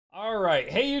Alright,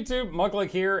 hey YouTube, Mukluk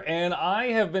here, and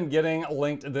I have been getting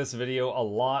linked this video a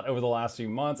lot over the last few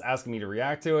months, asking me to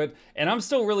react to it, and I'm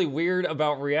still really weird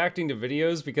about reacting to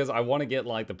videos because I want to get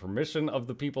like the permission of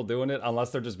the people doing it, unless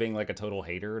they're just being like a total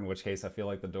hater, in which case I feel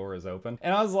like the door is open.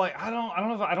 And I was like, I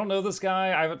don't know this guy,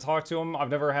 I haven't talked to him, I've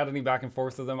never had any back and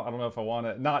forth with him, I don't know if I want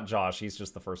to, not Josh, he's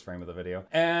just the first frame of the video.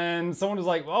 And someone was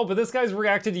like, oh, but this guy's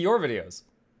reacted to your videos.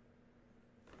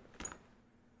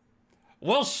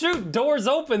 Well, shoot, doors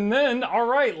open then. All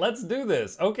right, let's do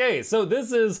this. Okay, so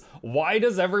this is Why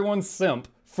Does Everyone Simp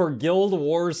for Guild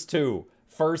Wars 2?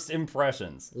 First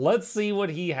impressions. Let's see what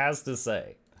he has to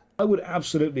say. I would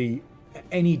absolutely,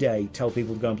 any day, tell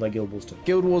people to go and play Guild Wars 2.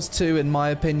 Guild Wars 2, in my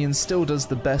opinion, still does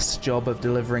the best job of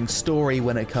delivering story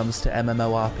when it comes to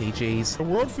MMORPGs. The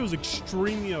world feels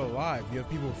extremely alive. You have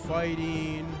people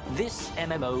fighting. This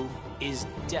MMO is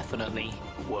definitely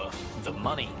worth the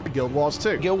money. Guild Wars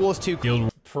 2. Guild Wars 2.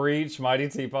 Guild Preach, Mighty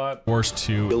Teapot. Wars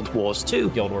 2. Guild Wars 2.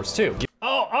 Guild Wars 2.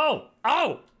 Oh!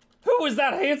 Who is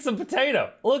that handsome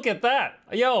potato? Look at that.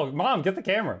 Yo, Mom, get the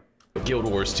camera. Guild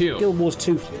Wars 2. Guild Wars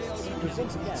 2.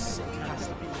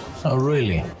 Oh,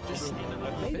 really?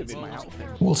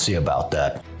 We'll see about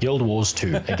that. Guild Wars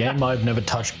 2, a game I've never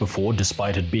touched before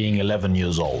despite it being 11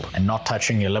 years old. And not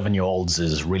touching 11-year-olds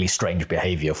is really strange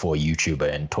behavior for a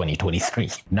YouTuber in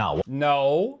 2023. Now,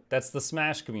 No, that's the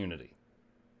Smash community.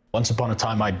 once upon a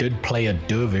time I did play a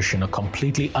dervish in a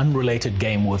completely unrelated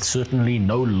game with certainly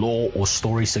no lore or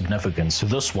story significance to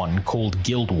this one called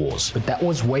Guild Wars. But that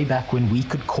was way back when we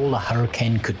could call a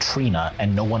hurricane Katrina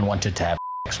and no one wanted to have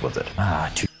sex with it.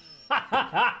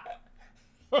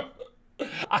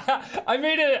 I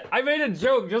made a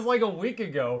joke just like a week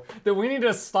ago that we need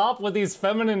to stop with these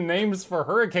feminine names for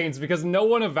hurricanes because no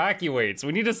one evacuates.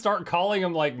 We need to start calling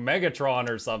them like Megatron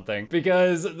or something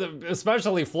because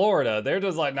especially Florida, they're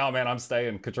just like, no man, I'm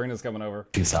staying. Katrina's coming over.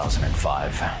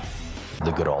 2005.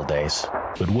 The good old days.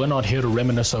 But we're not here to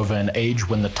reminisce over an age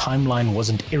when the timeline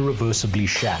wasn't irreversibly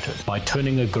shattered by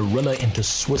turning a gorilla into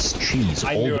Swiss cheese.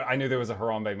 I knew there was a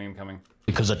Harambe meme coming.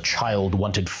 Because a child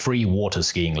wanted free water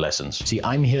skiing lessons. See,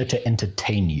 I'm here to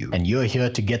entertain you, and you're here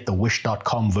to get the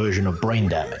Wish.com version of brain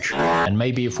damage. And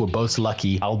maybe if we're both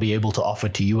lucky, I'll be able to offer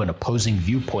to you an opposing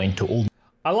viewpoint to all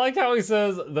I like how he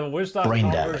says the Wish.com brain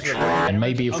damage. version And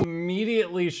maybe if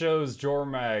immediately shows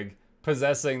Jormag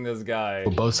possessing this guy,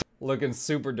 we're both looking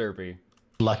super derpy.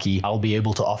 lucky, I'll be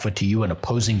able to offer to you an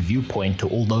opposing viewpoint to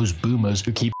all those boomers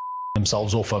who keep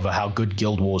themselves off over how good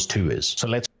Guild Wars 2 is. So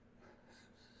let's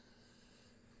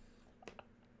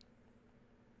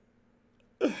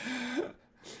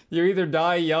You either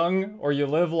die young or you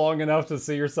live long enough to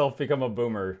see yourself become a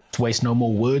boomer. waste no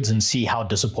more words and see how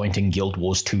disappointing Guild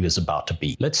Wars 2 is about to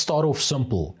be. Let's start off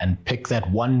simple and pick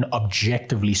that one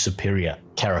objectively superior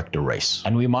character race.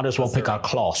 And we might as well pick our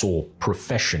class or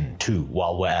profession too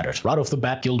while we're at it. Right off the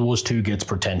bat, Guild Wars 2 gets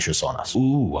pretentious on us.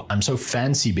 Ooh, I'm so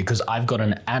fancy because I've got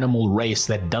an animal race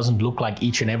that doesn't look like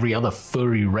each and every other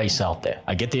furry race out there.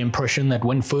 I get the impression that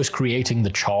when first creating the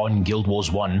char in Guild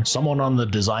Wars 1, someone on the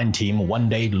design team one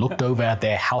day looked over at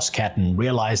their house cat and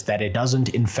realized that it doesn't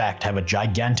in fact have a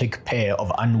gigantic pair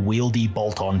of unwieldy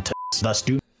bolt-on tits, thus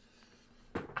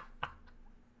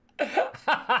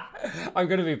I'm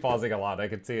gonna be pausing a lot, I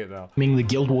can see it now. the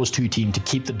Guild Wars 2 team to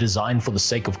keep the design for the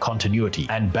sake of continuity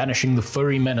and banishing the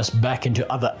furry menace back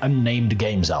into other unnamed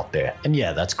games out there. And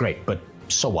yeah, that's great, but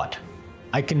so what?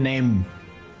 I can name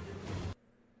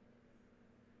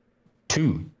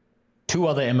two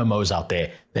other MMOs out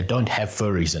there that don't have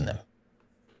furries in them.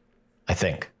 I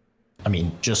think. I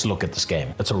mean, just look at this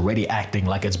game. It's already acting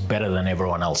like it's better than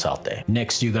everyone else out there.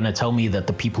 Next, you're gonna tell me that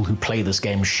the people who play this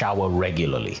game shower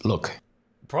regularly. Look.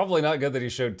 Probably not good that he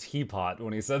showed Teapot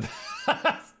when he said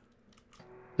that.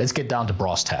 Let's get down to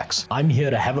brass tacks. I'm here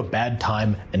to have a bad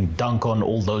time and dunk on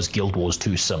all those Guild Wars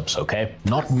 2 simps, okay?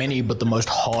 Not many, but the most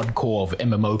hardcore of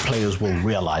MMO players will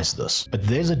realize this. But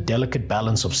there's a delicate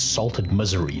balance of salted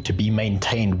misery to be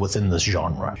maintained within this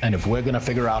genre. And if we're gonna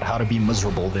figure out how to be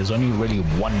miserable, there's only really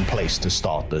one place to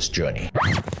start this journey.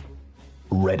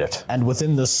 Reddit. And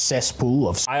within this cesspool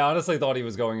of I honestly thought he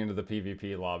was going into the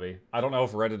PvP lobby. I don't know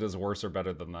if Reddit is worse or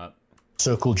better than that.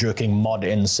 circle-jerking mod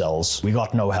incels, we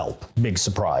got no help. Big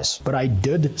surprise. But I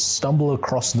did stumble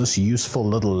across this useful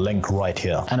little link right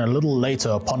here. And a little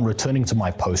later, upon returning to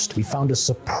my post, we found a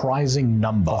surprising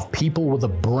number of people with a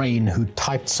brain who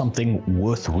typed something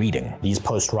worth reading. These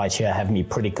posts right here have me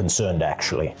pretty concerned,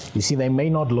 actually. You see, they may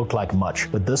not look like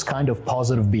much, but this kind of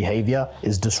positive behavior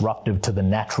is disruptive to the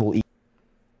natural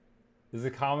Is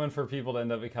it common for people to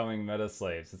end up becoming meta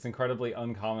slaves? It's incredibly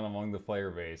uncommon among the player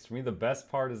base. For me, the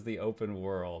best part is the open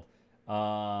world.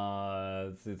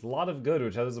 It's a lot of good,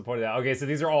 which others have pointed out. Okay, so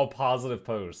these are all positive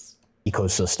posts.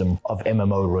 Ecosystem of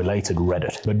MMO-related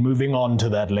Reddit. But moving on to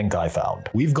that link I found.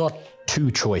 We've got two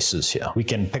choices here. We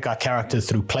can pick our character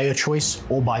through player choice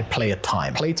or by player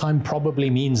time. Playtime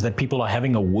probably means that people are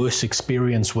having a worse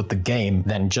experience with the game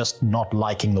than just not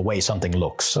liking the way something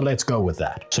looks. So let's go with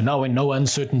that. So now in no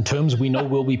uncertain terms, we know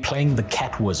we'll be playing the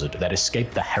cat wizard that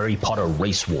escaped the Harry Potter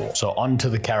race war. So on to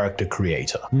the character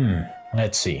creator.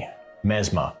 Let's see.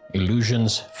 Mesmer,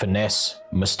 illusions, finesse,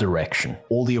 misdirection.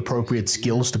 All the appropriate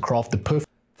skills to craft the perfect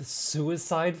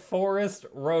Suicide Forest?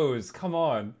 Roze, come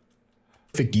on.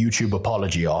 YouTube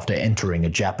apology after entering a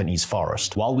Japanese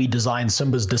forest. While we design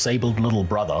Simba's disabled little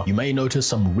brother, you may notice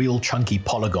some real chunky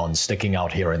polygons sticking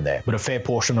out here and there, but a fair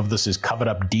portion of this is covered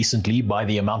up decently by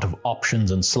the amount of options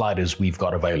and sliders we've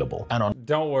got available. And on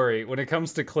Don't worry, when it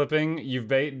comes to clipping, you've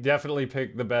definitely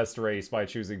picked the best race by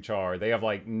choosing Char. They have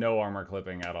like no armor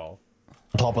clipping at all.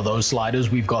 On top of those sliders,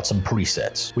 we've got some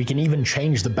presets. We can even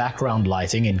change the background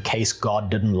lighting in case God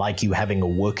didn't like you having a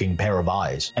working pair of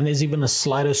eyes. And there's even a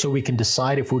slider so we can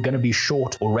decide if we're going to be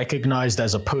short or recognized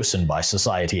as a person by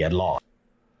society at large.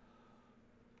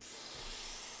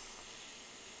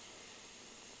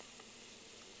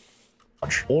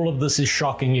 All of this is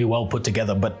shockingly well put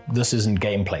together, but this isn't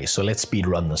gameplay, so let's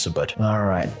speedrun this a bit.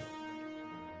 Alright.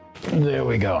 There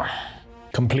we go.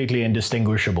 Completely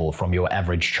indistinguishable from your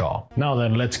average Char. Now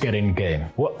then, let's get in game.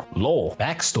 What? Lore?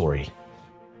 Backstory?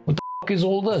 What the f*** is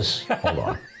all this? Hold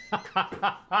on.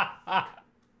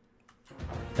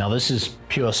 Now this is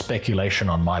pure speculation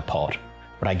on my part,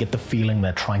 but I get the feeling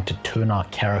they're trying to turn our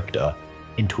character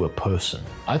into a person.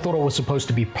 I thought I was supposed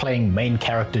to be playing main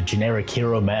character generic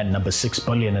hero man number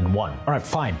 6,000,000,001. Alright,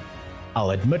 fine.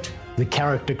 I'll admit, the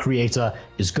character creator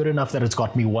is good enough that it's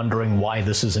got me wondering why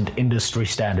this isn't industry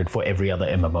standard for every other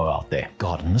MMO out there.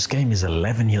 God, and this game is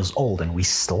 11 years old and we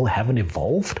still haven't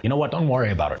evolved? You know what, don't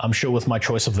worry about it. I'm sure with my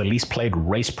choice of the least played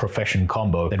race profession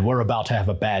combo that we're about to have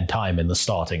a bad time in the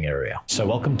starting area. So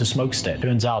welcome to Smokestead.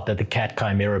 Turns out that the Cat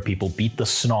Chimera people beat the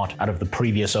snot out of the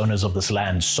previous owners of this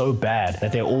land so bad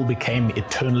that they all became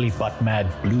eternally butt-mad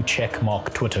blue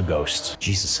checkmark Twitter ghosts.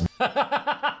 Jesus.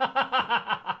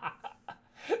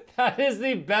 That is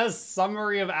the best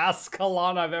summary of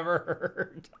Ascalon I've ever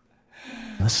heard.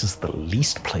 This is the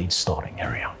least played starting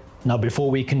area. Now,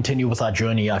 before we continue with our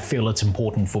journey, I feel it's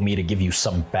important for me to give you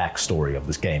some backstory of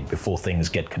this game before things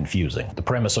get confusing. The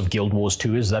premise of Guild Wars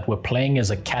 2 is that we're playing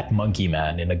as a cat monkey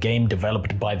man in a game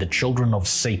developed by the Children of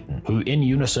Satan, who in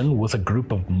unison with a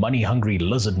group of money-hungry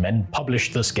lizard men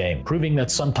published this game, proving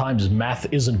that sometimes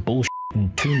math isn't bullshit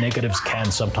and two negatives can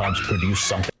sometimes produce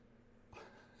something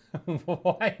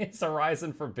Why is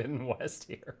Horizon Forbidden West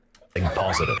here?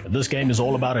 positive. This game is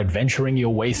all about adventuring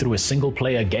your way through a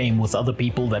single-player game with other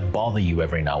people that bother you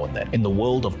every now and then. In the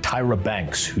world of Tyra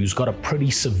Banks, who's got a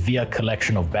pretty severe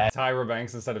collection of bad Tyra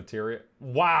Banks instead of Tyria?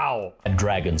 Wow!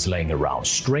 dragons laying around.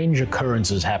 Strange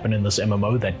occurrences happen in this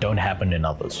MMO that don't happen in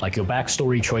others, like your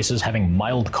backstory choices having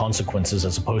mild consequences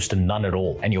as opposed to none at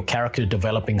all, and your character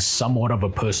developing somewhat of a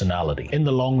personality. In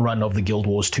the long run of the Guild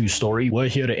Wars 2 story, we're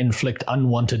here to inflict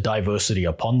unwanted diversity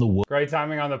upon the world. Great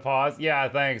timing on the pause. Yeah,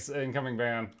 thanks. Incoming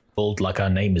ban. Like our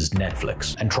name is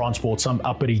Netflix, and transport some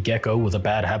uppity gecko with a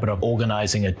bad habit of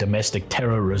organizing a domestic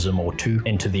terrorism or two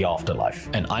into the afterlife.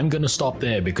 And I'm gonna stop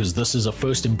there because this is a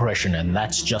first impression and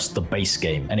that's just the base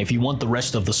game. And if you want the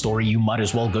rest of the story, you might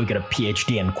as well go get a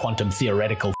PhD in quantum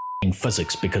theoretical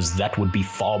physics, because that would be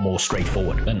far more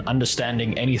straightforward than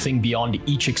understanding anything beyond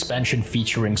each expansion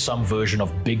featuring some version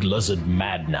of Big Lizard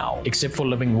mad now. Except for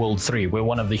Living World 3, where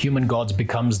one of the human gods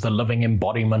becomes the living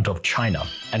embodiment of China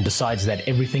and decides that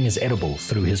everything is edible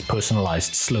through his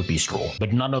personalized Slurpee straw.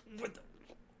 But none of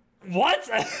What?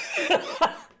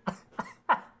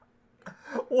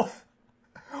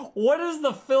 What is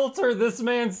the filter this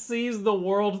man sees the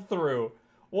world through?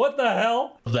 What the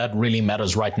hell? that really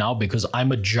matters right now, because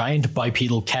I'm a giant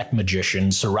bipedal cat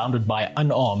magician surrounded by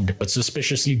unarmed but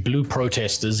suspiciously blue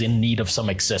protesters in need of some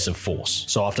excessive force.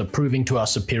 So after proving to our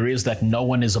superiors that no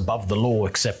one is above the law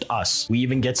except us, we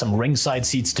even get some ringside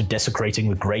seats to desecrating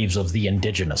the graves of the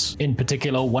indigenous. In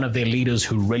particular, one of their leaders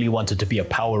who really wanted to be a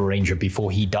Power Ranger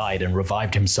before he died and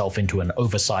revived himself into an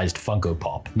oversized Funko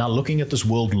Pop. Now, looking at this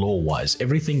world lore-wise,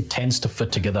 everything tends to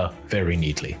fit together very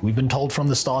neatly. We've been told from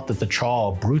the start that the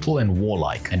Char are brutal and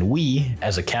warlike, and we,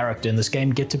 as a character in this game,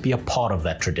 get to be a part of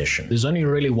that tradition. There's only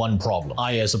really one problem.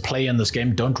 I, as a player in this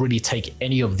game, don't really take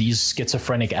any of these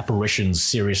schizophrenic apparitions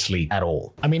seriously at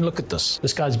all. I mean, look at this.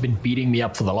 This guy's been beating me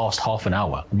up for the last half an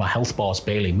hour, and my health bar's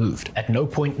barely moved. At no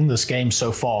point in this game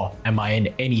so far am I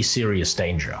in any serious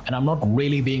danger, and I'm not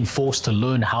really being forced to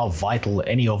learn how vital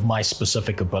any of my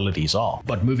specific abilities are.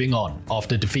 But moving on,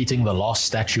 after defeating the last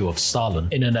statue of Stalin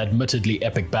in an admittedly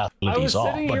epic battle, I was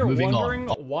sitting here wondering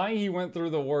why he went through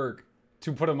the work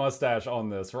to put a mustache on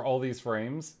this for all these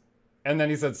frames. And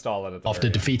then he said Stalin at the After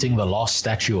defeating the last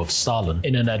statue of Stalin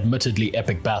in an admittedly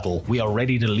epic battle, we are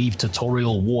ready to leave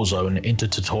tutorial warzone into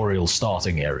tutorial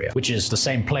starting area, which is the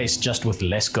same place just with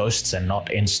less ghosts and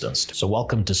not instanced. So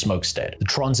welcome to Smokestead. The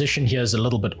transition here is a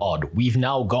little bit odd. We've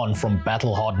now gone from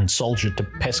battle-hardened soldier to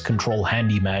pest control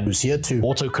handyman who's here to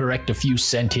autocorrect a few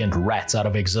sentient rats out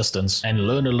of existence and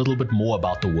learn a little bit more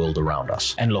about the world around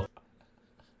us. And look,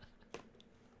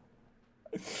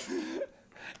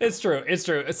 it's true. It's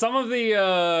true. Some of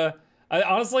the,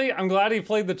 honestly, I'm glad he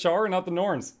played the Char and not the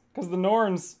Norns. Because the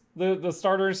Norns, the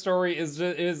starter story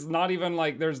is not even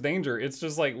like there's danger. It's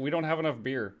just like we don't have enough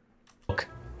beer. Look,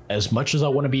 as much as I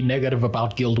want to be negative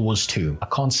about Guild Wars 2, I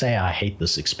can't say I hate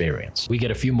this experience. We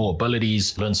get a few more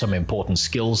abilities, learn some important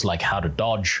skills like how to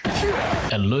dodge,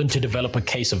 and learn to develop a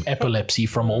case of epilepsy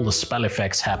from all the spell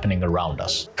effects happening around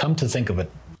us. Come to think of it,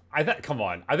 Come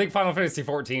on. I think Final Fantasy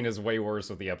XIV is way worse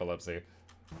with the epilepsy.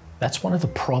 that's one of the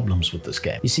problems with this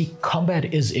game. You see,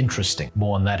 combat is interesting,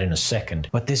 more on that in a second,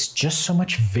 but there's just so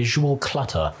much visual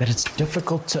clutter that it's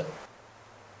difficult to...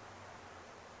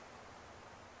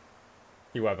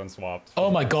 He weapon swapped. Oh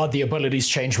my god, the abilities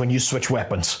change when you switch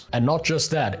weapons. And not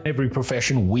just that, every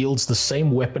profession wields the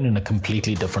same weapon in a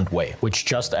completely different way, which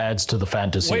just adds to the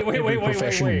fantasy. Every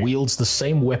profession wields the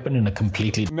same weapon in a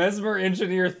completely... Mesmer,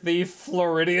 Engineer, Thief,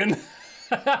 Floridian.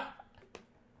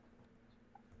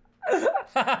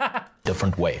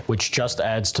 different way, which just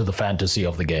adds to the fantasy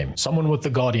of the game. Someone with the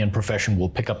Guardian profession will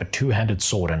pick up a two-handed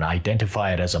sword and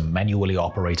identify it as a manually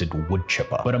operated wood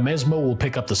chipper. But a Mesmer will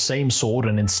pick up the same sword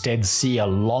and instead see a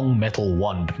long metal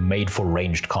wand made for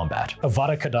ranged combat.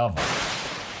 Avada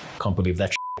Kedavra. Can't believe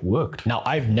that worked. Now,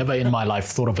 I've never in my life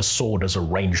thought of a sword as a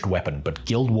ranged weapon, but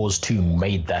Guild Wars 2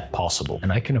 made that possible,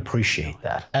 and I can appreciate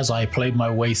that. As I played my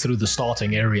way through the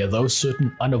starting area, though,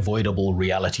 certain unavoidable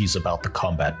realities about the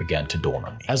combat began to dawn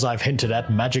on me. As I've hinted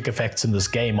at, magic effects in this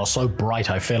game are so bright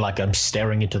I feel like I'm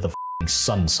staring into the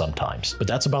sun sometimes, but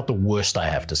that's about the worst I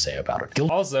have to say about it.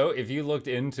 Also, if you looked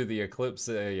into the eclipse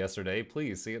yesterday,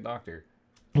 please see a doctor.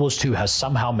 Guild Wars 2 has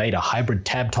somehow made a hybrid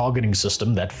tab targeting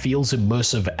system that feels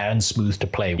immersive and smooth to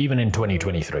play, even in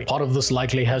 2023. Part of this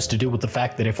likely has to do with the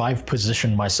fact that if I've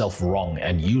positioned myself wrong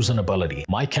and use an ability,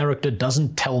 my character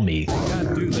doesn't tell me,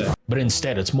 can't do that. But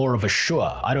instead it's more of a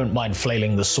sure. I don't mind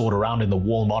flailing the sword around in the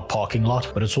Walmart parking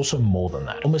lot, but it's also more than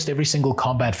that. Almost every single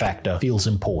combat factor feels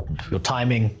important. Your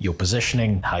timing, your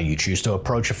positioning, how you choose to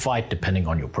approach a fight depending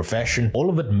on your profession, all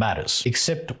of it matters,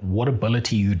 except what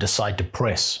ability you decide to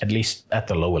press, at least at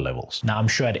the lower levels. Now, I'm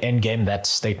sure at endgame that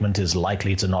statement is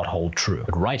likely to not hold true,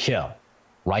 but right here,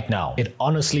 right now, it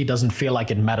honestly doesn't feel like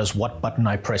it matters what button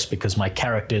I press because my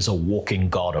character is a walking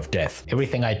god of death.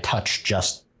 Everything I touch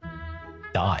just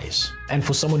dies. And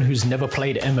for someone who's never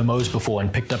played MMOs before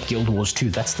and picked up Guild Wars 2,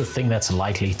 that's the thing that's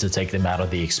likely to take them out of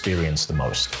the experience the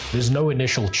most. There's no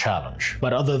initial challenge,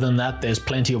 but other than that, there's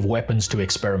plenty of weapons to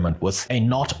experiment with, a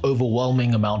not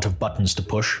overwhelming amount of buttons to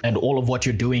push, and all of what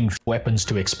you're doing, weapons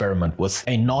to experiment with,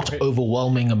 a not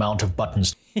overwhelming amount of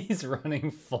buttons. He's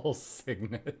running full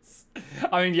signets.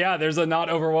 I mean, yeah, there's a not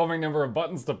overwhelming number of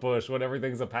buttons to push when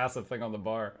everything's a passive thing on the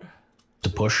bar. To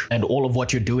push, and all of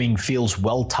what you're doing feels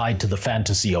well tied to the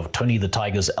fantasy of Tony the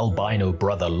Tiger's albino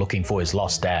brother looking for his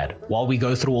lost dad. While we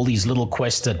go through all these little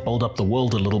quests that build up the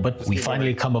world a little bit, we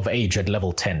finally come of age at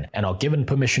level 10 and are given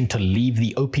permission to leave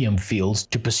the opium fields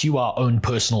to pursue our own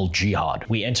personal jihad.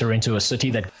 We enter into a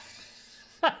city that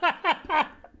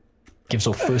gives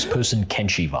off first-person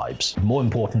Kenshi vibes. More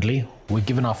importantly, we're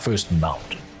given our first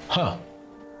mount. Huh.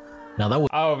 Now that was—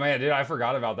 oh man, dude, I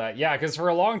forgot about that. Yeah, because for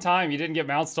a long time you didn't get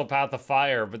mounts till Path of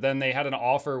Fire, but then they had an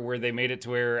offer where they made it to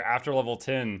where after level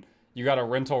 10 you got a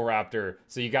rental raptor,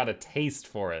 so you got a taste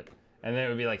for it, and then it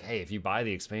would be like, hey, if you buy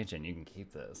the expansion, you can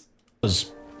keep this.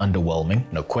 Was underwhelming.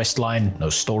 No quest line, no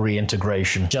story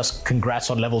integration. Just congrats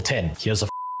on level 10. Here's a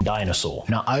dinosaur.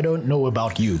 Now, I don't know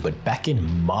about you, but back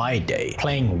in my day,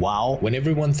 playing WoW, when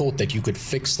everyone thought that you could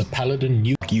fix the paladin,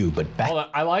 Hold on,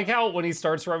 I like how when he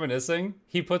starts reminiscing,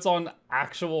 he puts on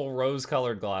actual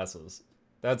rose-colored glasses.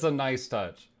 That's a nice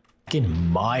touch.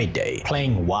 In my day,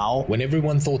 playing WoW, when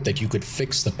everyone thought that you could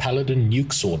fix the Paladin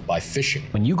nuke sword by fishing,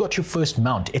 when you got your first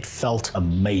mount, it felt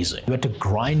amazing. You had to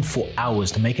grind for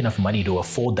hours to make enough money to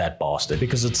afford that bastard,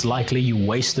 because it's likely you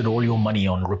wasted all your money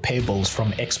on repair bills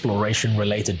from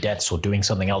exploration-related deaths or doing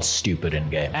something else stupid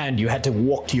in-game. And you had to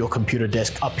walk to your computer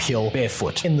desk uphill,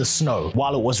 barefoot, in the snow,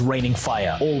 while it was raining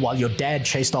fire, all while your dad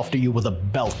chased after you with a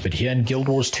belt. But here in Guild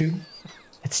Wars 2,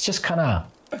 it's just kinda...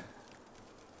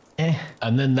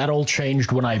 And then that all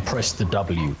changed when I pressed the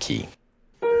W key.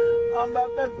 I'm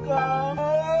about to go.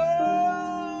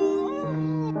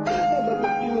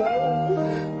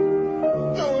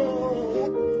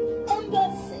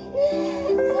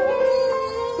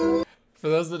 For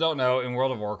those that don't know, in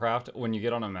World of Warcraft, when you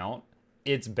get on a mount,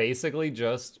 it's basically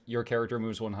just your character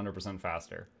moves 100%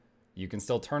 faster. You can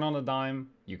still turn on a dime,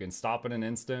 you can stop in an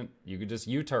instant, you could just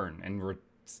U-turn and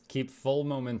keep full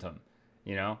momentum.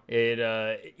 You know,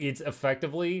 it's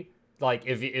effectively like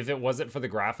if it wasn't for the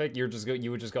graphic, you would just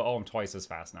go, oh, I'm twice as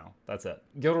fast now. That's it.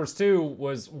 Guild Wars 2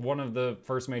 was one of the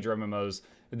first major MMOs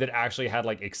that actually had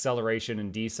like acceleration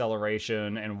and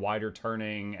deceleration and wider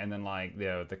turning, and then like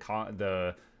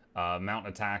the mount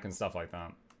attack and stuff like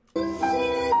that.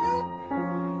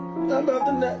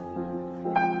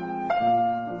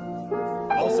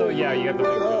 Also, yeah, you have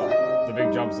the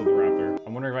big jumps of the raptor.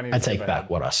 I'm wondering if I need to take back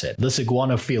what I said. This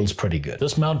iguana feels pretty good.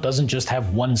 This mount doesn't just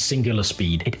have one singular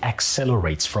speed, it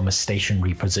accelerates from a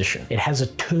stationary position. It has a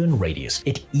turn radius.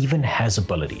 It even has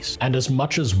abilities. And as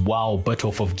much as WoW bit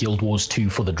off of Guild Wars 2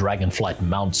 for the Dragonflight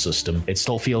mount system, it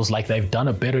still feels like they've done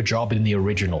a better job in the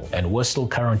original, and we're still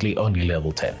currently only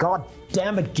level 10. God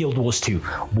damn it, Guild Wars 2.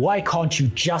 Why can't you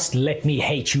just let me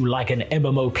hate you like an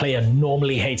MMO player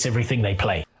normally hates everything they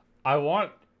play? I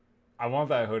want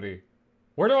that hoodie.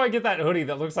 Where do I get that hoodie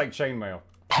that looks like chainmail?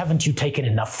 Haven't you taken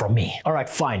enough from me? Alright,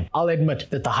 fine. I'll admit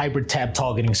that the hybrid tab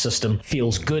targeting system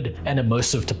feels good and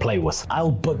immersive to play with.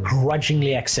 I'll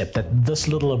begrudgingly accept that this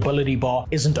little ability bar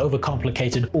isn't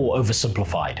overcomplicated or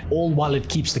oversimplified, all while it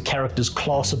keeps the character's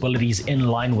class abilities in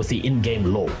line with the in-game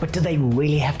lore. But do they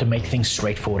really have to make things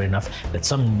straightforward enough that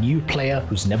some new player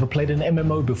who's never played an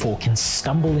MMO before can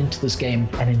stumble into this game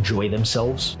and enjoy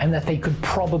themselves? And that they could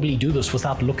probably do this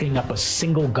without looking up a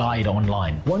single guide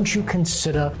online? Won't you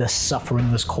consider the suffering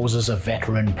this causes a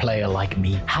veteran player like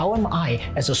me? How am I,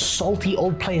 as a salty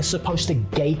old player, supposed to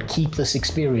gatekeep this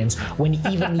experience when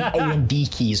even the A and D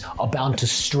keys are bound to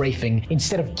strafing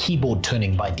instead of keyboard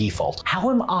turning by default?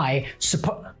 How am I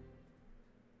supposed...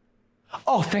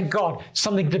 Oh, thank God,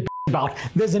 something to about.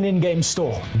 There's an in-game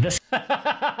store. This...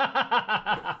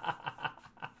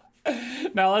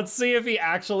 Now let's see if he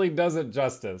actually does it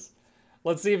justice.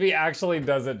 Let's see if he actually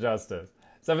does it justice.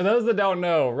 So for those that don't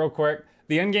know, real quick,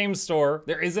 the in-game store,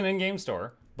 there is an in-game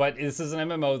store, but this is an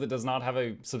MMO that does not have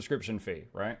a subscription fee,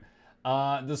 right?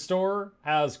 The store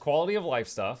has quality of life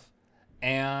stuff,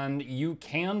 and you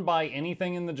can buy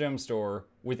anything in the gem store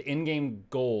with in-game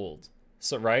gold.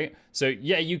 So, right? So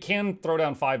yeah, you can throw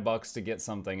down $5 to get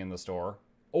something in the store,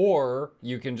 or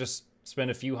you can just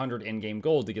spend a few hundred in-game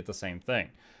gold to get the same thing.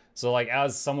 So like,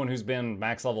 as someone who's been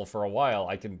max level for a while,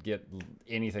 I can get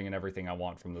anything and everything I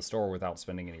want from the store without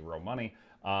spending any real money.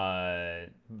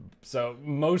 So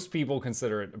most people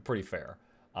consider it pretty fair.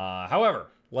 However,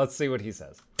 let's see what he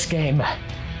says. This game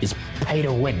is pay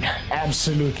to win.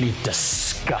 Absolutely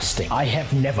disgusting. I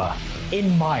have never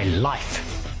in my life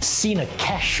seen a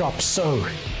cash shop so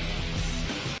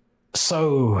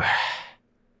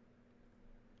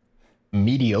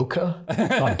mediocre.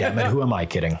 God damn it, who am I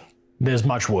kidding? There's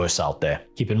much worse out there.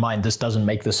 Keep in mind, this doesn't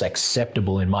make this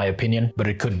acceptable in my opinion, but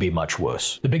it could be much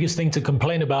worse. The biggest thing to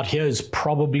complain about here is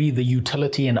probably the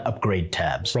utility and upgrade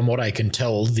tabs. From what I can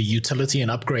tell, the utility and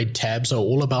upgrade tabs are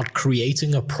all about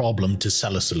creating a problem to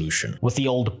sell a solution, with the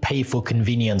old pay for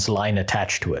convenience line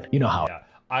attached to it. You know how. Yeah.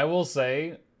 I will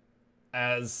say,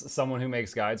 as someone who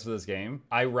makes guides for this game,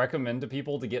 I recommend to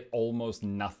people to get almost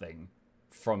nothing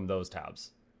from those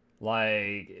tabs.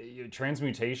 Like,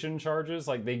 transmutation charges,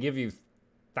 like they give you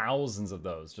thousands of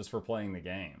those just for playing the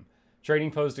game. Trading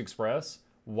Post Express,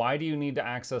 why do you need to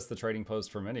access the trading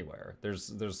post from anywhere?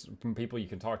 There's people you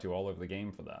can talk to all over the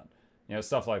game for that. You know,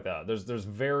 stuff like that. There's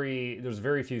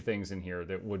very few things in here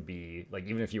that would be, like,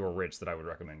 even if you were rich, that I would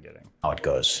recommend getting. How it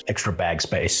goes. Extra bag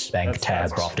space, bank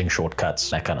tab, crafting shortcuts,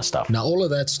 that kind of stuff. Now, all of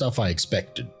that stuff I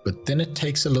expected, but then it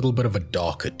takes a little bit of a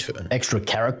darker turn. Extra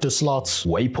character slots,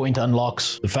 waypoint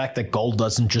unlocks, the fact that gold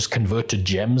doesn't just convert to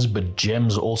gems, but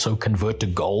gems also convert to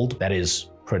gold, that is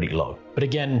pretty low. But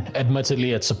again,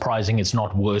 admittedly, it's surprising it's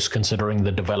not worse considering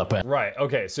the developer. Right,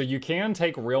 okay, so you can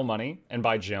take real money and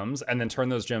buy gems and then turn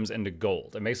those gems into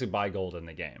gold and basically buy gold in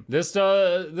the game. This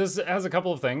has a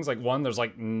couple of things. Like one, there's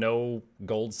like no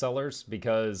gold sellers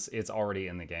because it's already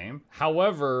in the game.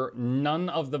 However, none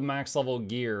of the max level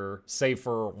gear, save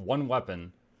for one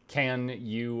weapon, can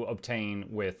you obtain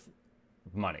with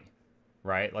money.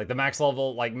 Right? Like the max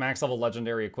level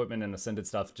legendary equipment and ascended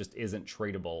stuff just isn't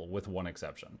tradable with one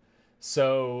exception.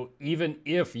 So even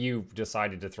if you've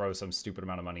decided to throw some stupid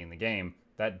amount of money in the game,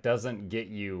 that doesn't get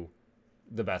you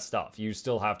the best stuff. You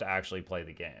still have to actually play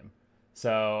the game.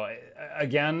 So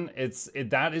again,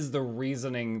 that is the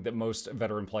reasoning that most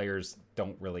veteran players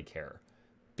don't really care,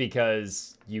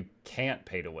 because you can't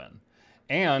pay to win.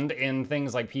 And in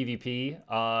things like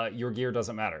PvP, your gear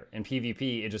doesn't matter. In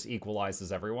PvP, it just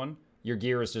equalizes everyone. Your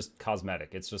gear is just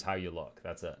cosmetic. It's just how you look.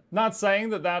 That's it. Not saying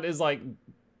that that is like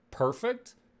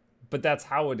perfect, but that's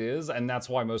how it is, and that's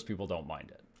why most people don't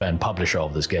mind it. And publisher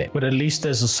of this game. But at least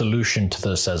there's a solution to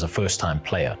this as a first-time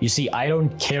player. You see, I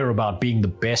don't care about being the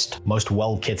best, most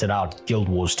well-kitted out Guild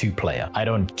Wars 2 player. I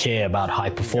don't care about high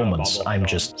performance. I'm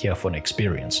just here for an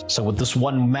experience. So with this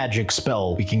one magic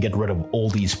spell, we can get rid of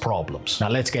all these problems. Now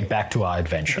let's get back to our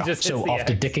adventure. So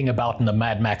after dicking about in the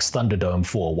Mad Max Thunderdome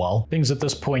for a while, things at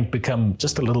this point become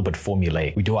just a little bit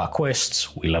formulaic. We do our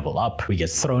quests, we level up, we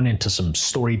get thrown into some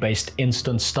story-based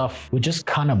instance stuff. We're just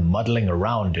kind of muddling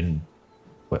around in...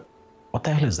 What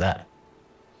the hell is that?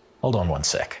 Hold on one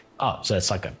sec. Oh, so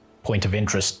it's like a point of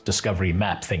interest discovery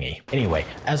map thingy. Anyway,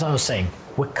 as I was saying,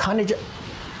 we're kind of just...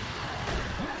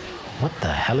 What the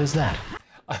hell is that?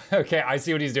 Okay, I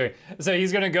see what he's doing. So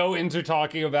he's gonna go into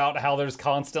talking about how there's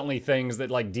constantly things that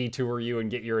like detour you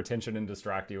and get your attention and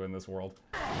distract you in this world.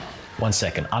 One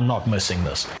second, I'm not missing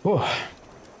this. Whew.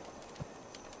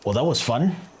 Well, that was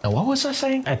fun. Now, what was I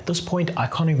saying? At this point, I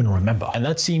can't even remember. And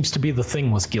that seems to be the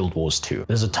thing with Guild Wars 2.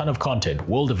 There's a ton of content,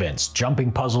 world events,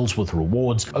 jumping puzzles with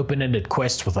rewards, open-ended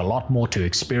quests with a lot more to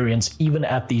experience, even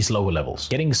at these lower levels.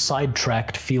 Getting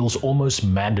sidetracked feels almost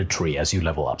mandatory as you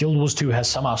level up. Guild Wars 2 has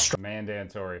somehow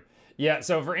mandatory. Yeah,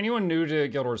 so for anyone new to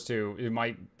Guild Wars 2, who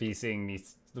might be seeing me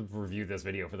review this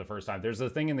video for the first time, there's a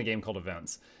thing in the game called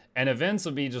events. And events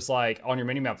would be just like, on your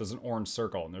minimap, there's an orange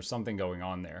circle, and there's something going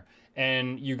on there.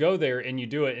 And you go there and you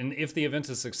do it, and if the event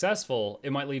is successful,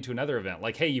 it might lead to another event.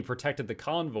 Like, hey, you protected the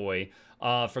convoy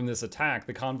from this attack.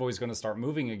 The convoy is going to start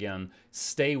moving again.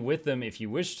 Stay with them if you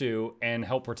wish to, and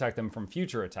help protect them from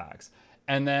future attacks.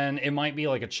 And then it might be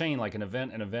like a chain, like an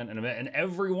event, an event, an event, and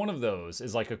every one of those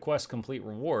is like a quest complete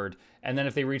reward. And then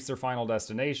if they reach their final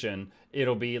destination,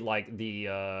 it'll be like the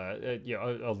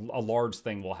a large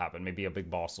thing will happen. Maybe a big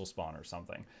boss will spawn or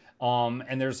something.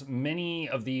 And there's many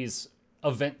of these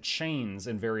event chains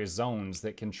in various zones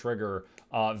that can trigger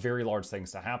very large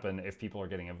things to happen if people are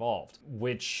getting involved,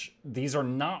 which these are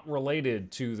not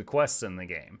related to the quests in the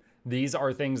game. These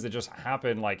are things that just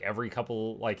happen like every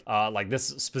couple, like this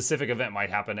specific event might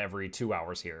happen every 2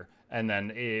 hours here. And then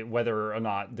whether or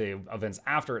not the events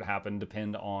after it happen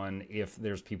depend on if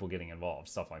there's people getting involved,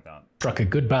 stuff like that. Struck a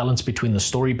good balance between the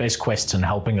story-based quests and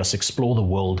helping us explore the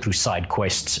world through side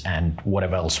quests and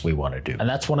whatever else we want to do. And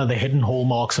that's one of the hidden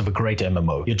hallmarks of a great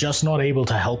MMO. You're just not able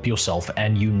to help yourself,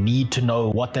 and you need to know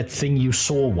what that thing you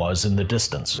saw was in the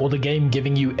distance, or the game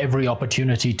giving you every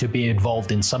opportunity to be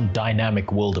involved in some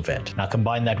dynamic world event. Now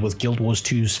combine that with Guild Wars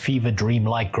 2's fever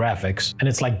dream-like graphics, and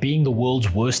it's like being the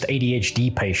world's worst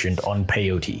ADHD patient on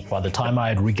peyote. By the time I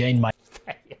had regained my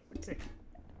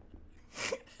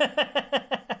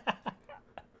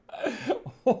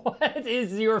What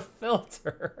is your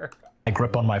filter?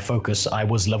 grip on my focus, I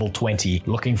was level 20,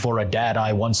 looking for a dad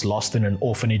I once lost in an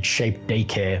orphanage-shaped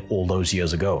daycare all those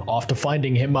years ago. After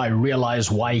finding him, I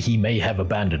realized why he may have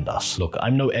abandoned us. Look,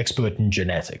 I'm no expert in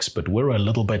genetics, but we're a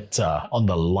little bit on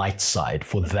the light side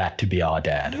for that to be our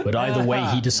dad. But either way,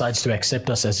 he decides to accept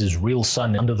us as his real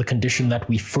son under the condition that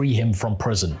we free him from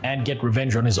prison and get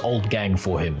revenge on his old gang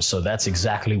for him. So that's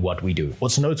exactly what we do.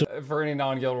 What's notable for any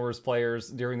non-Guild Wars players,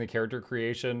 during the character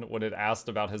creation, when it asked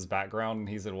about his background and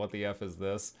he said, "What the F is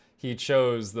this?" he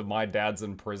chose the "my dad's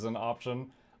in prison" option.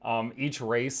 Each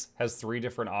race has 3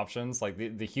 different options. Like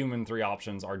the human 3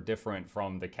 options are different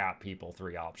from the cat people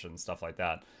 3 options, stuff like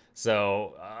that.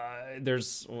 So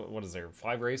there's, what is there,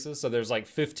 5 races? So there's like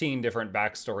 15 different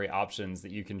backstory options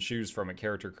that you can choose from at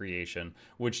character creation,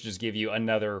 which just give you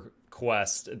another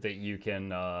quest that you can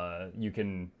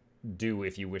do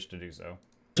if you wish to do so.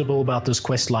 about this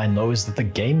quest line though is that the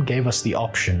game gave us the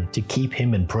option to keep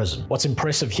him in prison. What's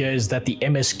impressive here is that the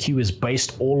MSQ is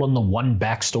based all on the one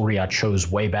backstory I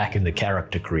chose way back in the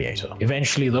character creator.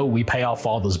 Eventually though, we pay our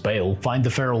father's bail, find the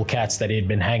feral cats that he had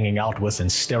been hanging out with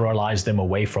and sterilize them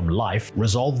away from life,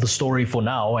 resolve the story for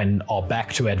now, and are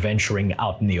back to adventuring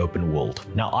out in the open world.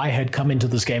 Now, I had come into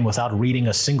this game without reading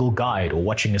a single guide or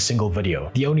watching a single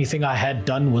video. The only thing I had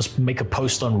done was make a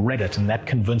post on Reddit, and that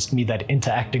convinced me that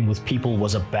interacting with people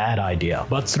was a bad idea.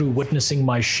 But through witnessing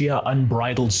my sheer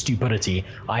unbridled stupidity,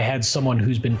 I had someone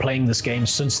who's been playing this game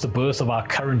since the birth of our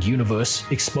current universe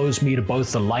expose me to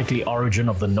both the likely origin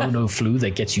of the no-no flu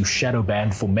that gets you shadow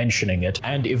banned for mentioning it,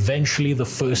 and eventually the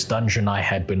first dungeon I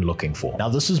had been looking for. Now,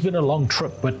 this has been a long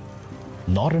trip, but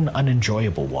not an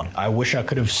unenjoyable one. I wish I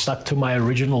could have stuck to my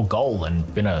original goal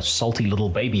and been a salty little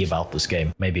baby about this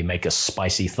game. Maybe make a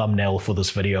spicy thumbnail for this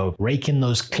video, rake in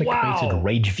those clickbaited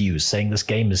rage views saying this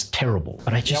game is terrible.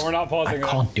 But I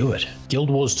can't do it. Guild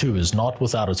Wars 2 is not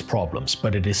without its problems,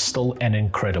 but it is still an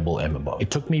incredible MMO. It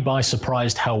took me by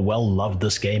surprise how well loved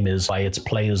this game is by its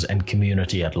players and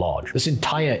community at large. This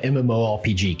entire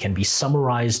MMORPG can be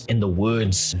summarized in the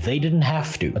words, they didn't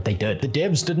have to, but they did. The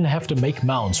devs didn't have to make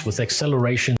mounts with acceleration.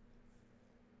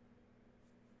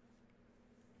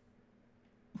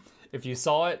 If you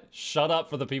saw it, shut up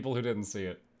for the people who didn't see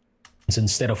it.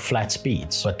 Instead of flat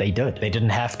speeds, but they did. They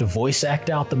didn't have to voice act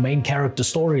out the main character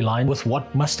storyline with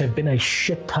what must have been a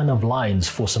shit ton of lines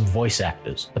for some voice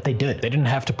actors, but they did. They didn't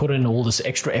have to put in all this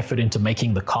extra effort into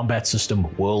making the combat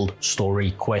system, world,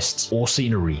 story, quests, or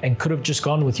scenery, and could have just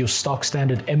gone with your stock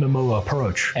standard MMO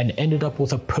approach and ended up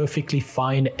with a perfectly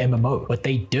fine MMO, but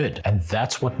they did, and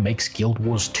that's what makes Guild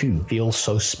Wars 2 feel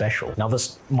so special. Now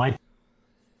this might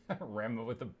Rambo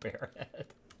with the bear head.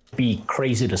 Be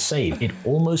crazy to say, it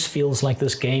almost feels like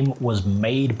this game was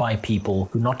made by people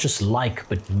who not just like,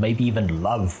 but maybe even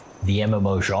love the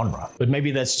MMO genre. But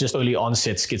maybe that's just early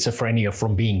onset schizophrenia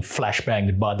from being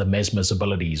flashbanged by the Mesmer's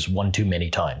abilities one too many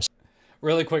times.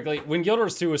 Really quickly, when Guild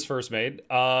Wars 2 was first made,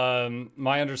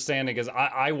 my understanding is,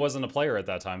 I wasn't a player at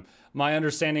that time. My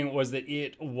understanding was that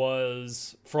it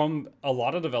was from a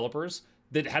lot of developers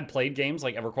that had played games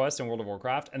like EverQuest and World of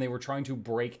Warcraft, and they were trying to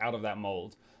break out of that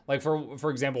mold. Like,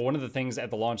 for example, one of the things at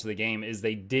the launch of the game is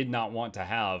they did not want to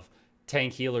have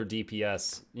tank, healer,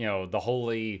 DPS, you know, the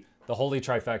holy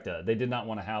trifecta. They did not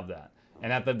want to have that.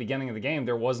 And at the beginning of the game,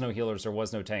 there was no healers, there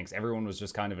was no tanks. Everyone was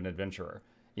just kind of an adventurer.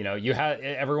 You know,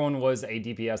 everyone was a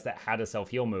DPS that had a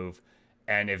self-heal move,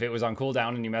 and if it was on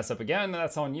cooldown and you mess up again,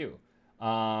 that's on you.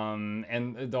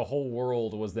 And the whole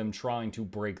world was them trying to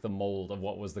break the mold of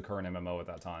what was the current MMO at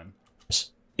that time.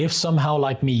 If somehow,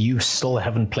 like me, you still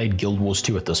haven't played Guild Wars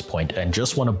 2 at this point and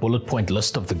just want a bullet point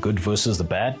list of the good versus the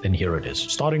bad, then here it is.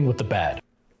 Starting with the bad.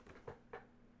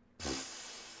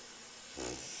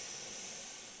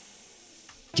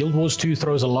 Guild Wars 2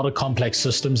 throws a lot of complex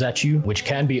systems at you, which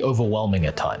can be overwhelming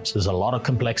at times. There's a lot of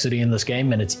complexity in this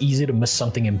game, and it's easy to miss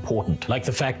something important, like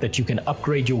the fact that you can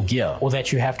upgrade your gear, or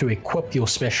that you have to equip your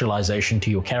specialization to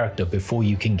your character before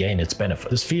you can gain its benefit.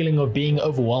 This feeling of being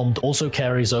overwhelmed also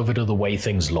carries over to the way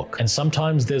things look, and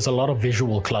sometimes there's a lot of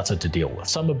visual clutter to deal with.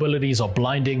 Some abilities are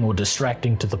blinding or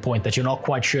distracting to the point that you're not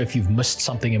quite sure if you've missed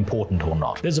something important or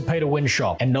not. There's a pay-to-win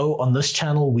shop, and no, on this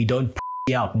channel we don't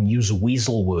out and use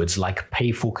weasel words like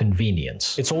pay for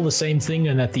convenience. It's all the same thing,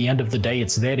 and at the end of the day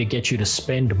it's there to get you to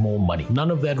spend more money.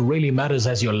 None of that really matters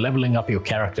as you're leveling up your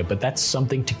character, but that's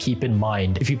something to keep in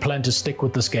mind if you plan to stick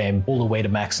with this game all the way to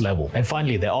max level. And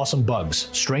finally, there are some bugs,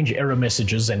 strange error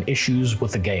messages and issues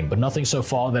with the game, but nothing so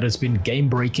far that has been game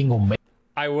breaking or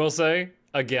I will say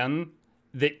again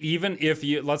that even if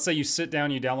you, let's say you sit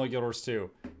down, you download Guild Wars 2,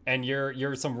 and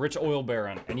you're some rich oil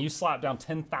baron, and you slap down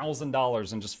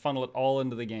 $10,000 and just funnel it all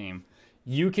into the game,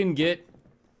 you can get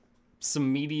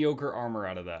some mediocre armor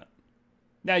out of that.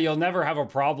 Now, you'll never have a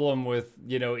problem with,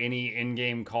 you know, any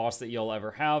in-game cost that you'll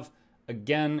ever have.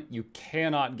 Again, you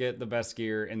cannot get the best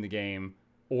gear in the game,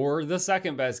 or the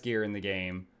second best gear in the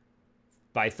game,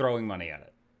 by throwing money at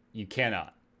it. You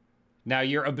cannot. Now,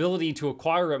 your ability to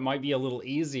acquire it might be a little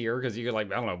easier, because you could,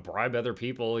 like, I don't know, bribe other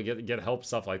people, get help,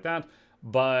 stuff like that.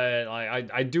 But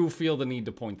I do feel the need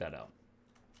to point that out.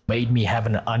 Made me have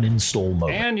an uninstall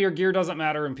mode. And your gear doesn't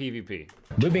matter in PvP.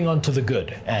 Moving on to the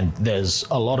good, and there's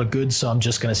a lot of good, so I'm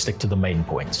just going to stick to the main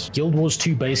points. Guild Wars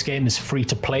 2 base game is free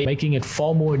to play, making it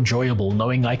far more enjoyable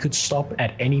knowing I could stop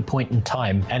at any point in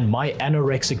time, and my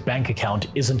anorexic bank account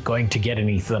isn't going to get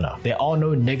any thinner. There are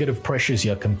no negative pressures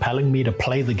here compelling me to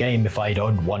play the game if I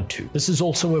don't want to. This is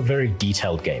also a very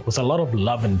detailed game, with a lot of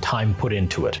love and time put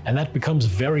into it, and that becomes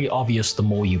very obvious the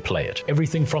more you play it.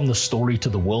 Everything from the story to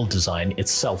the world design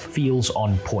itself itself feels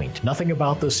on point. Nothing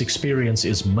about this experience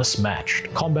is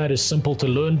mismatched. Combat is simple to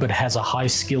learn but has a high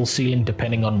skill ceiling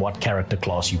depending on what character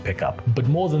class you pick up. But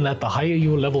more than that, the higher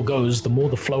your level goes, the more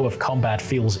the flow of combat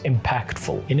feels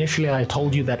impactful. Initially, I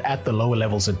told you that at the lower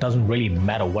levels it doesn't really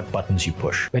matter what buttons you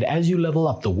push. But as you level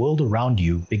up, the world around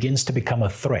you begins to become a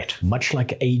threat, much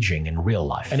like aging in real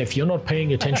life. And if you're not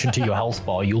paying attention to your health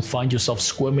bar, you'll find yourself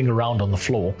squirming around on the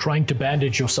floor, trying to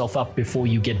bandage yourself up before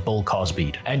you get Bill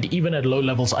Cosby'd. And even at low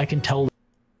levels, I can tell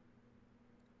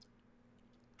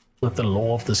that the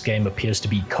lore of this game appears to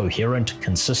be coherent,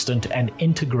 consistent, and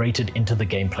integrated into the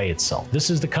gameplay itself. This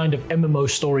is the kind of MMO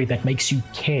story that makes you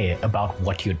care about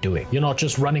what you're doing. You're not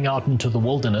just running out into the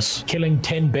wilderness, killing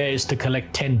 10 bears to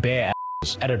collect 10 bear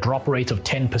at a drop rate of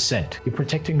 10%. You're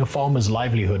protecting a farmer's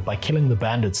livelihood by killing the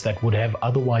bandits that would have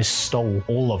otherwise stole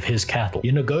all of his cattle.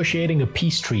 You're negotiating a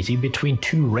peace treaty between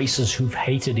two races who've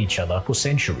hated each other for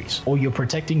centuries. Or you're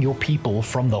protecting your people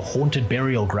from the haunted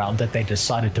burial ground that they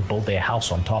decided to build their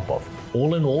house on top of.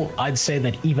 All in all, I'd say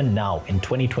that even now, in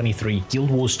 2023, Guild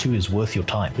Wars 2 is worth your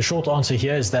time. The short answer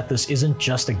here is that this isn't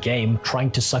just a game trying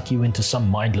to suck you into some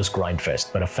mindless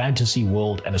grindfest, but a fantasy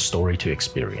world and a story to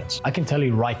experience. I can tell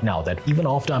you right now that even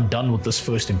after I'm done with this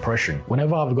first impression,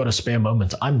 whenever I've got a spare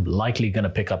moment, I'm likely gonna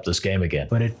pick up this game again.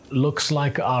 But it looks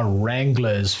like our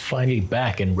Wrangler is finally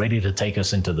back and ready to take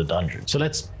us into the dungeon. So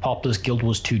let's pop this Guild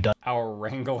Wars 2 Our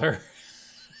Wrangler.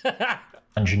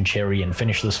 dungeon cherry and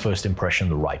finish this first impression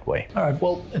the right way. Alright,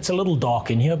 well, it's a little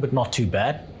dark in here, but not too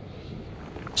bad.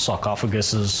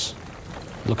 Sarcophaguses.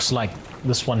 Looks like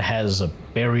this one has a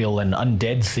burial and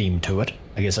undead theme to it.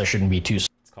 I guess I shouldn't be too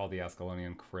It's called the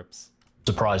Ascalonian Crypts.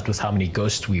 surprised with how many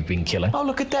ghosts we've been killing. Oh,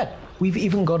 look at that. We've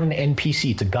even got an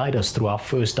NPC to guide us through our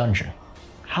first dungeon.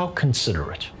 How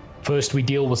considerate. First, we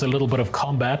deal with a little bit of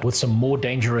combat with some more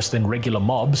dangerous than regular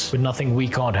mobs, but nothing we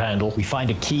can't handle. We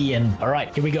find a key and...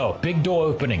 Alright, here we go. Big door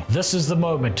opening. This is the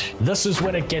moment. This is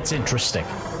when it gets interesting.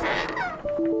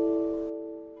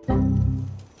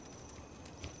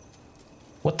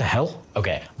 What the hell?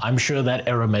 Okay, I'm sure that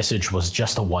error message was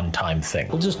just a one-time thing.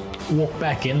 We'll just walk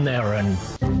back in there and...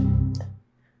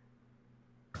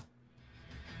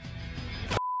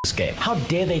 this game. How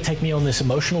dare they take me on this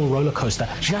emotional roller coaster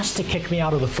just to kick me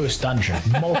out of the first dungeon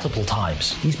multiple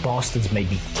times. These bastards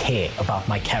made me care about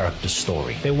my character's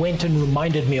story. They went and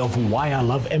reminded me of why I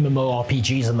love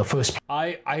MMORPGs in the first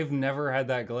place. I've never had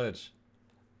that glitch.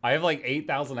 I have like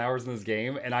 8,000 hours in this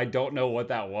game and I don't know what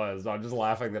that was. I'm just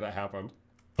laughing that it happened.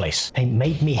 They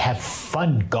made me have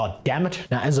fun, god damn it.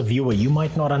 Now, as a viewer, you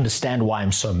might not understand why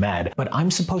I'm so mad, but I'm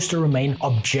supposed to remain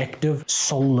objective,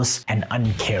 soulless, and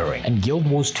uncaring. And Guild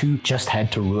Wars 2 just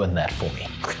had to ruin that for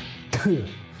me.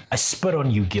 I spit on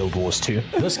you, Guild Wars 2.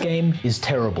 This game is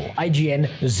terrible.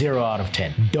 IGN 0 out of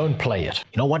 10. Don't play it.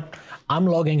 You know what? I'm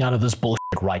logging out of this bullshit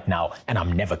right now, and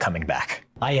I'm never coming back.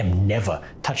 I am never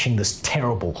touching this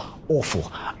terrible,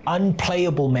 awful,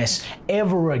 unplayable mess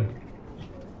ever again.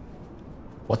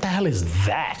 What the hell is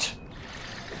that?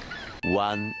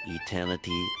 One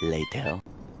eternity later.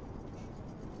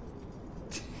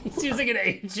 He's using an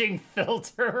aging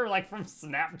filter, like from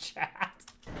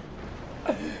Snapchat.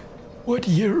 What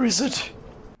year is it?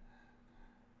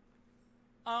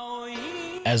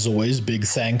 As always, big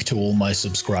thank to all my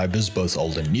subscribers, both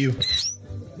old and new.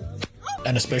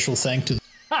 And a special thank to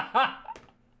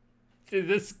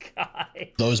this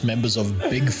guy. those members of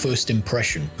Big First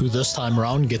Impression, who this time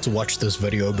around get to watch this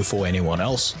video before anyone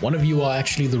else. One of you are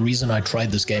actually the reason I tried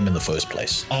this game in the first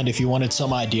place. And if you wanted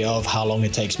some idea of how long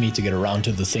it takes me to get around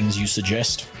to the things you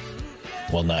suggest,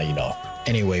 well, now you know.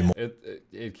 Anyway,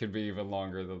 It could be even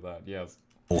longer than that, yes.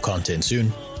 more content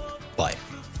soon. Bye.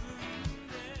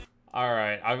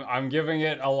 Alright, I'm giving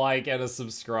it a like and a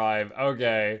subscribe.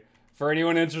 Okay. For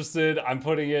anyone interested, I'm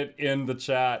putting it in the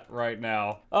chat right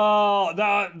now. Oh,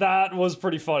 that was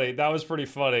pretty funny. That was pretty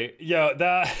funny. Yeah,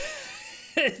 that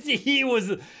he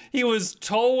was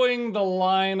towing the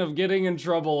line of getting in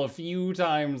trouble a few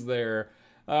times there.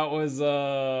 That was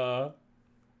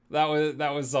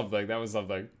something. That was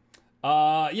something.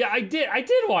 Yeah, I did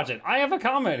watch it. I have a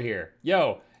comment here.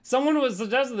 Yo, someone was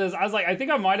suggesting this. I was like, I think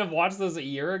I might have watched this a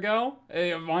year ago.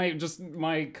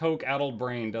 My coke-addled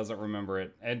brain doesn't remember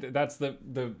it, and that's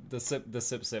the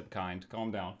sip kind.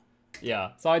 Calm down.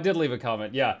 Yeah. So I did leave a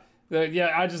comment. Yeah.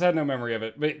 Yeah. I just had no memory of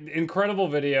it. But incredible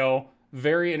video,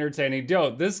 very entertaining.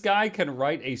 Yo, this guy can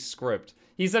write a script.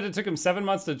 He said it took him 7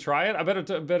 months to try it. I bet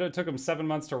it took him 7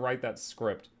 months to write that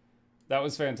script. That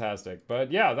was fantastic.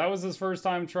 But yeah, that was his first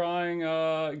time trying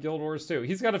Guild Wars 2.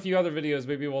 He's got a few other videos.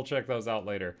 Maybe we'll check those out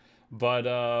later. But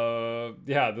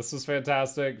yeah, this was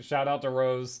fantastic. Shout out to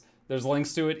Roze. There's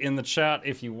links to it in the chat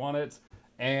if you want it.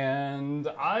 And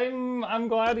I'm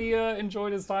glad he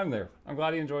enjoyed his time there. I'm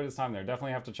glad he enjoyed his time there.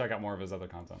 Definitely have to check out more of his other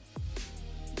content.